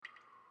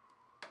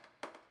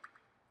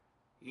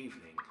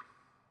Evening.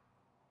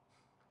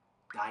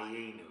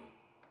 Dayenu.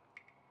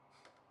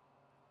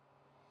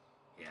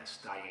 Yes,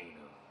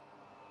 Dayenu.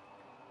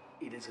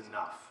 It is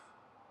enough.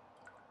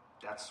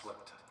 That's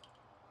what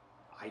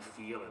I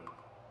feel, and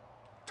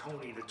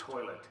Tony the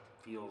toilet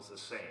feels the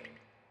same.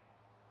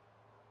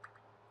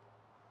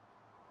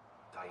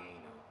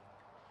 Dayenu.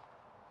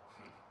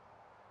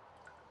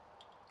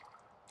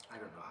 I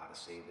don't know how to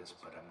say this,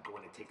 but I'm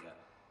going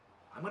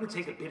to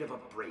take a bit of a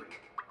break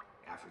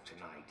after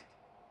tonight.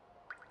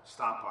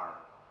 Stop our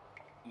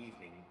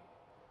evening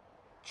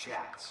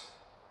chats.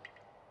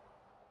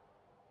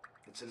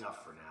 It's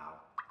enough for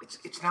now.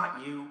 It's not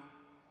you.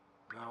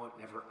 No, it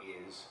never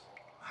is.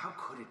 How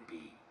could it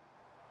be?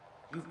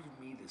 You've given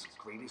me this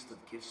greatest of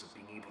gifts of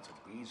being able to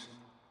reason,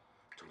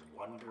 to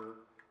wonder,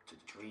 to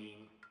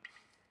dream.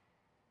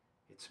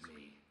 It's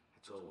me.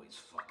 It's always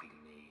fucking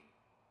me,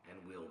 and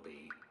will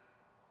be.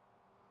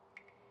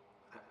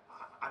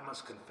 I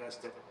must confess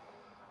that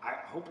I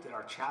hope that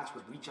our chats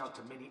would reach out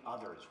to many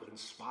others, would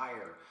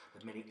inspire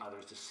the many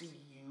others to see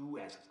you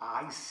as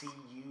I see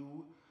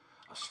you,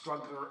 a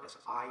struggler as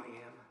I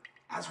am,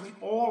 as we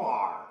all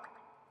are.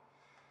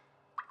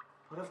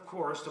 But of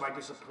course, to my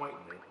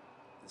disappointment,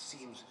 it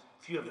seems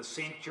few have the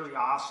same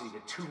curiosity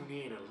to tune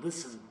in and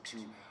listen to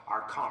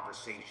our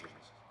conversations.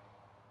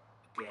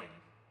 Again,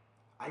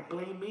 I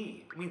blame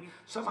me. I mean,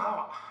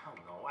 somehow, I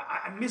don't know,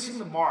 I'm missing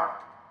the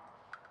mark.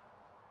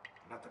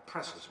 And that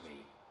depresses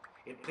me.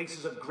 It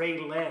places a gray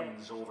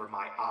lens over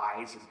my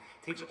eyes and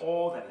takes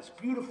all that is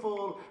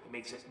beautiful and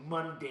makes it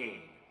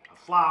mundane. A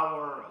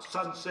flower, a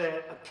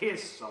sunset, a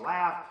kiss, a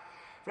laugh.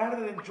 Rather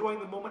than enjoying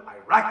the moment, I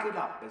rack it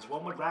up as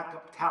one would rack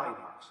up tally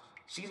marks.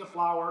 Seen a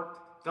flower,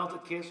 felt a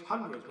kiss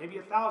hundreds, maybe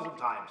 1,000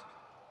 times.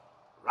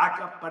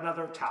 Rack up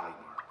another tally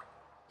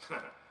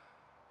mark.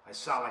 I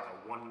sound like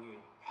a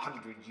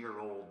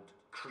 100-year-old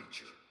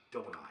creature,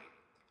 don't I?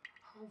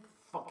 How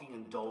fucking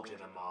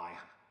indulgent am I?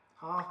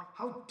 Huh?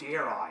 How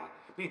dare I?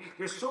 I mean,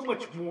 there's so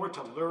much more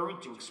to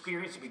learn, to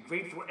experience, to be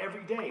grateful for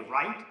every day,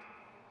 right?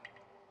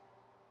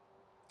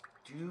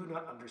 Do you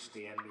not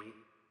understand me?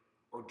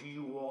 Or do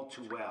you all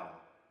too well?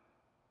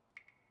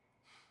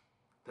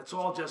 Let's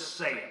all just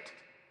say it.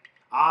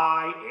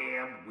 I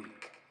am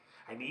weak.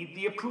 I need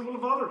the approval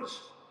of others.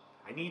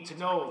 I need to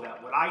know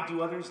that what I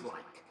do others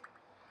like.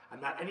 I'm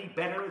not any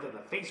better than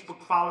the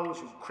Facebook followers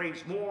who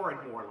craves more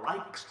and more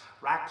likes,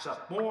 racks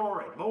up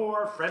more and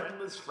more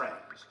friendless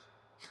friends.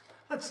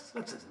 Let's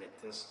admit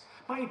this.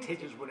 My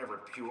intentions were never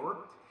pure.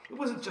 It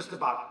wasn't just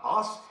about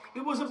us.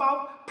 It was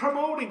about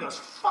promoting us.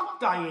 Fuck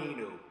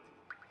Dayenu.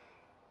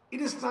 It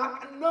is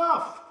not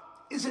enough.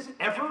 Is it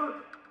ever?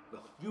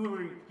 Well,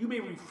 you may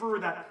refer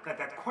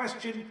that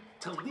question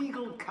to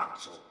legal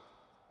counsel.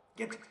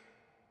 Yet,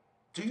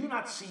 do you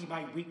not see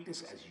my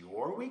weakness as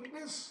your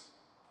weakness?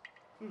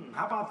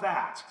 How about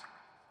that?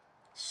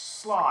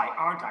 Sly,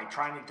 aren't I,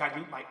 trying to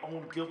dilute my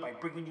own guilt by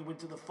bringing you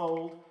into the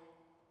fold?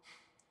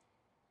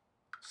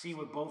 See,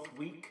 we're both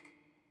weak.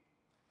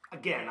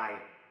 Again,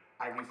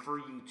 I refer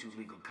you to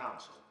legal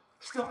counsel.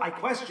 Still, I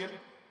question,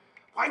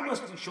 why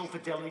must we show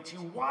fidelity to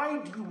you? Why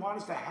do you want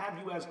us to have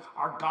you as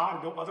our God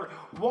and no other?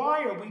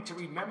 Why are we to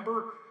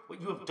remember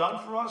what you have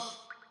done for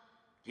us?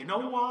 You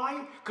know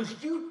why?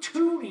 Because you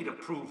too need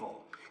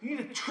approval. You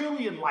need 1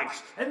 trillion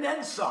likes and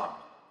then some.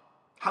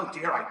 How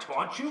dare I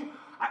taunt you?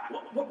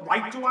 What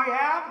right do I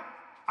have?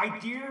 I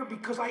dare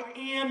because I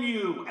am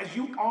you, as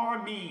you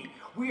are me.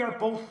 We are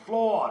both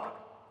flawed.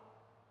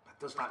 That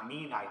does not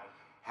mean I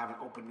have an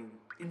open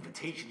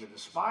invitation to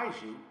despise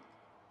you.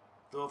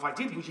 Though if I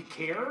did, would you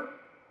care?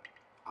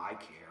 I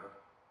care.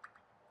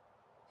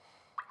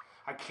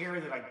 I care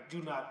that I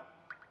do not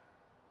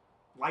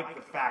like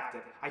the fact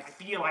that I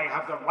feel I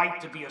have the right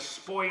to be a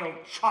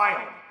spoiled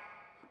child.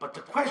 But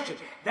the question,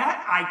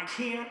 that I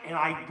can and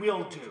I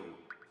will do.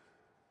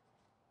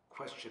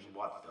 Question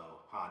what, though?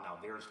 Now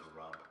there's the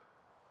rub.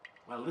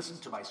 When I listen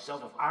to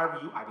myself, if I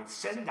were you, I would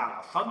send down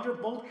a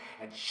thunderbolt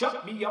and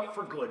shut me up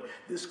for good.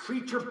 This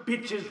creature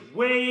bitches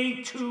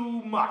way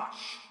too much.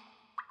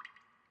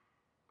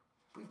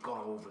 We've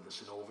gone over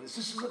this and over this.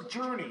 This is a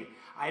journey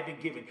I have been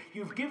given.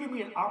 You've given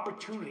me an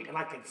opportunity, and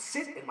I can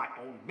sit in my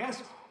own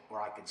mess,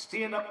 or I can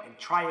stand up and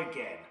try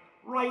again.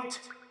 Right?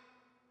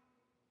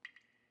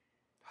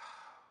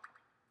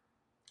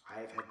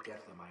 I have had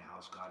death in my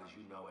house, God, as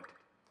you know it.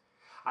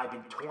 I've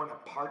been torn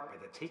apart by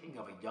the taking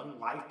of a young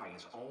life by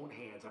his own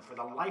hands, and for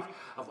the life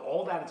of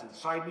all that is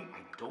inside me,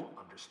 I don't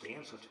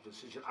understand such a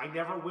decision. I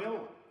never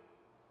will.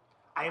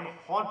 I am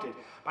haunted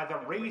by the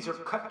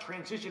razor-cut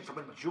transition from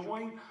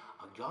enjoying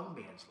a young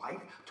man's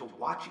life to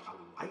watching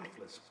a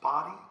lifeless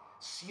body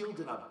sealed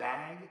in a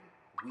bag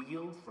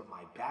wheeled from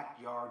my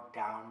backyard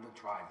down the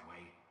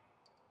driveway.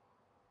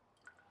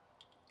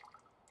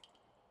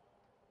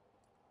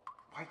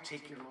 Why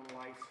take your own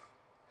life?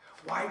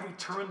 Why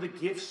return the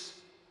gifts?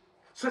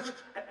 Such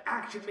an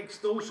action makes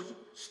those who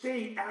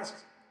stay ask,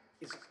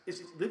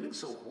 is living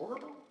so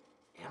horrible?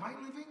 Am I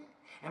living?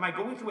 Am I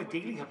going through a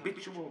daily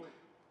habitual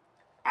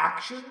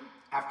action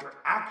after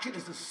action?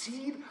 Is the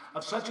seed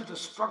of such a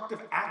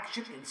destructive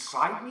action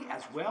inside me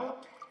as well?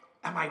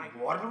 Am I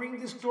watering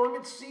this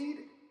dormant seed?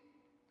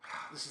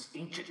 This is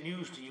ancient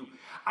news to you.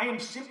 I am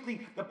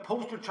simply the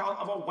poster child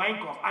of a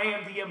wank-off. I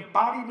am the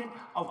embodiment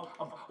of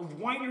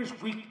whiner's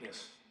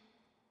weakness.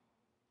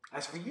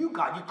 As for you,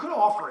 God, you could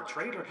offer a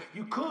traitor.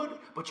 You could,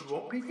 but you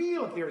won't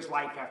reveal if there's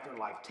life after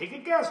life. Take a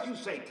guess, you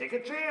say. Take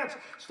a chance.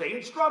 Stay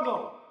and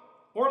struggle.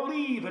 Or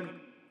leave. And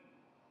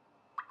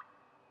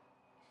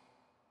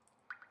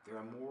there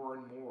are more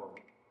and more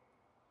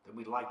than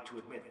we'd like to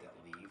admit that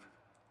leave.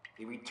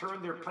 They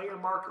return their player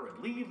marker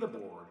and leave the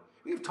board.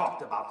 We've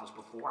talked about this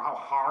before, how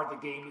hard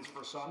the game is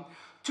for some.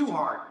 Too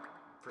hard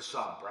for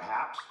some,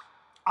 perhaps.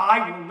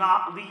 I will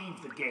not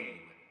leave the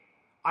game.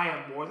 I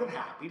am more than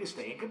happy to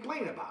stay and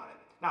complain about it.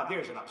 Now,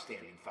 there's an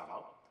upstanding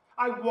fellow.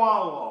 I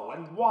wallow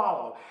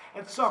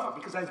and suffer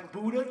because, as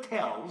Buddha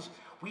tells,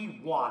 we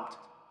want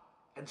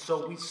and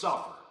so we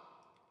suffer.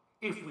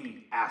 If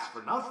we ask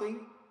for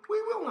nothing,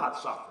 we will not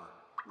suffer.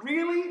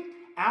 Really?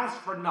 Ask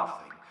for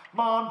nothing.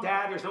 Mom,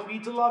 Dad, there's no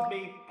need to love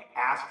me. I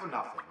ask for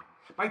nothing.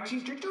 My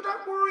teacher, do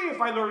not worry if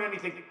I learn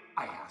anything.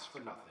 I ask for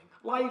nothing.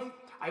 Life,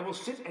 I will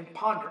sit and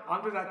ponder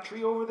under that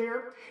tree over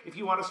there. If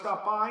you want to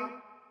stop by,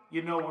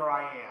 you know where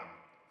I am.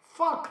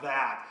 Fuck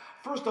that.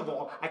 First of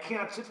all, I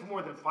cannot sit for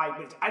more than 5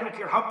 minutes. I don't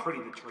care how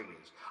pretty the tree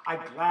is. I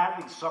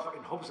gladly suffer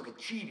in hopes of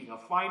achieving,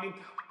 of finding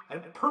a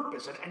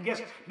purpose, and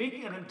yes,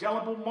 making an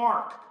indelible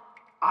mark.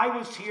 I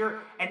was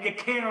here, and you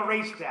can't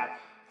erase that.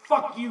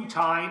 Fuck you,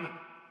 time.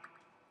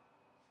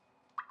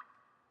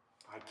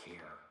 I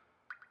care.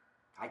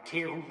 I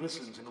care who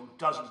listens and who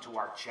doesn't to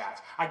our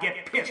chats. I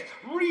get pissed,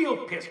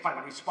 real pissed by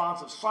the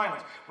response of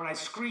silence when I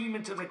scream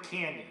into the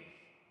canyon.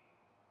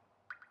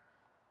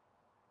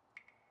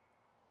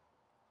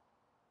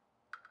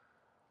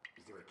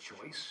 Is there a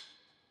choice?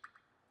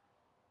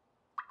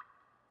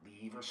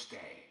 Leave or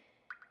stay?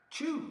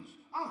 Choose.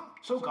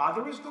 So God,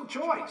 there is no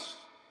choice.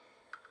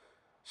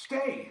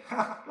 Stay.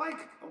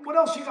 Like, what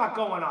else you got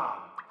going on?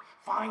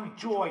 Find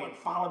joy in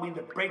following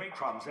the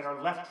breadcrumbs that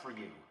are left for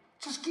you.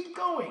 Just keep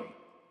going.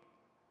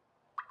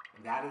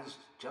 And that is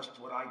just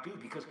what I do,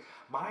 because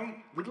my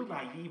little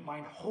naive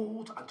mind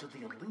holds onto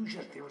the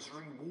illusion that there is a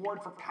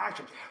reward for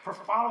passion, for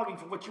following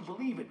for what you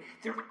believe in.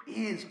 There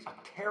is a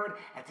carrot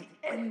at the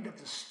end of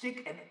the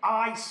stick, and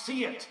I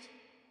see it.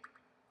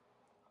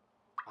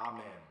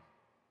 Amen.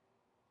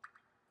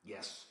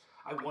 Yes,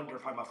 I wonder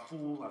if I'm a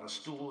fool on a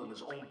stool in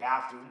his own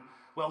bathroom.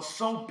 Well,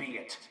 so be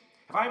it.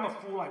 If I am a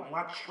fool, I will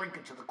not shrink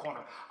into the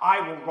corner.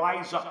 I will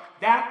rise up.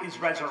 That is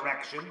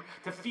resurrection,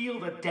 to feel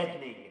the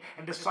deadening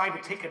and decide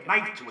to take a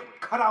knife to it,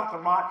 cut out the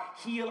rot,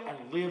 heal,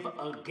 and live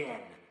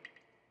again.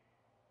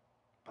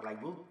 But I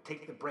will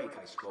take the break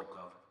I spoke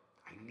of.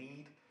 I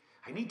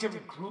need to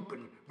regroup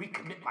and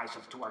recommit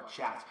myself to our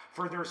chats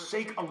for their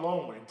sake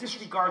alone, and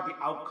disregard the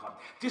outcome,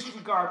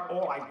 disregard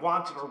all I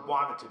wanted or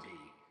wanted to be.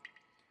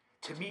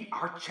 To me,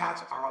 our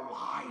chats are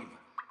alive.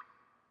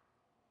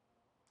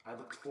 I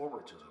look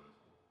forward to them.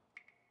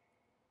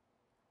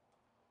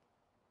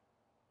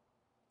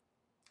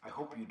 I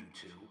hope you do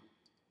too.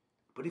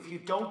 But if you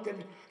don't,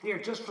 then they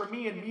are just for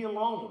me and me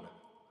alone.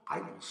 I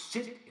will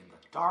sit in the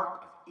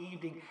dark of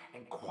evening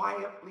and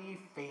quietly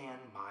fan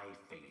my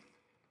faith.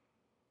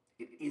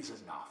 It is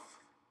enough.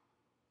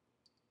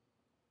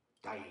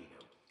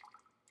 Dayenu.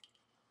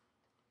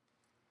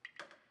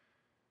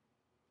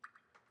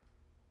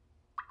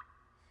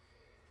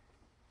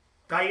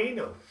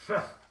 Dayenu.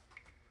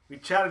 We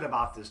chatted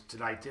about this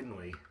tonight, didn't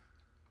we?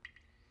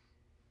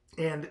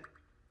 And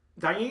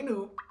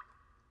Dayenu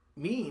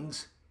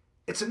means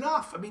it's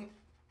enough. I mean,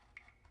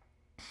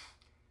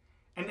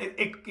 and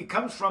it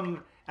comes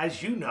from,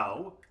 as you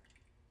know,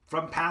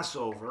 from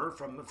Passover,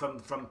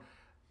 from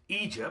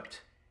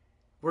Egypt,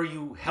 where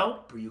you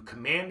helped, where you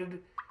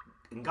commanded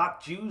and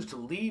got Jews to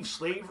leave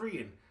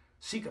slavery and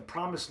seek a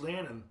promised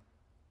land and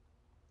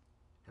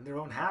their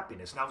own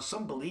happiness. Now,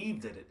 some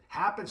believe that it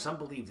happened, some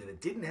believe that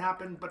it didn't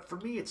happen, but for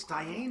me, it's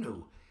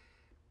Dayenu.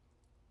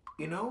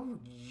 You know,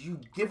 you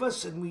give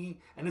us and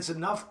it's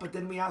enough, but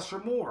then we ask for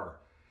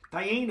more.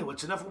 Dayenu,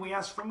 it's enough when we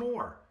ask for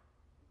more.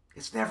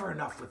 It's never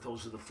enough with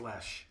those of the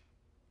flesh.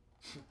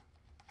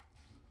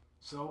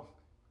 So,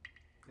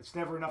 it's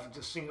never enough to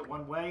just sing it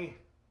one way,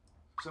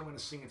 so I'm going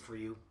to sing it for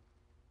you.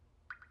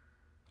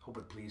 Hope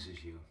it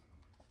pleases you.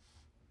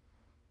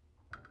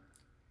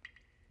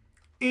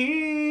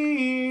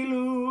 Ilu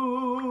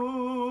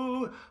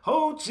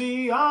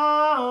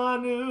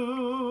hotzianu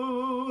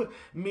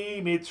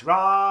mi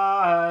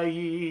Mitzrayim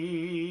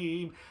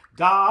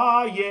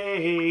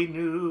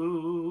Dayenu.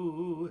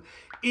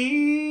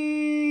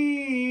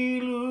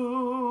 Ilu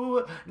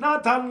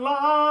natan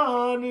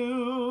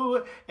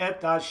lanu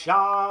et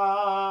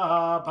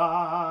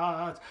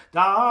ha-Shabbat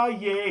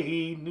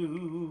Dayenu.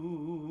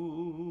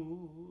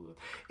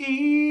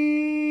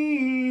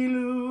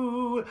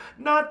 Ilu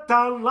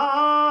natan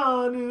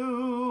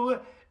lanu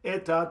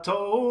et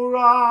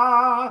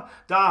ha-Torah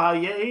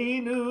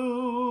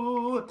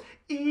Dayenu.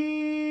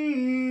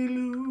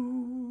 Ilu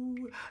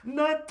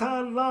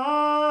natan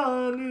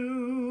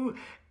lanu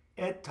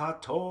et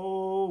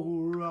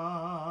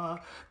ha-Torah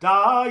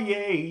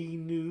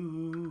Dayenu.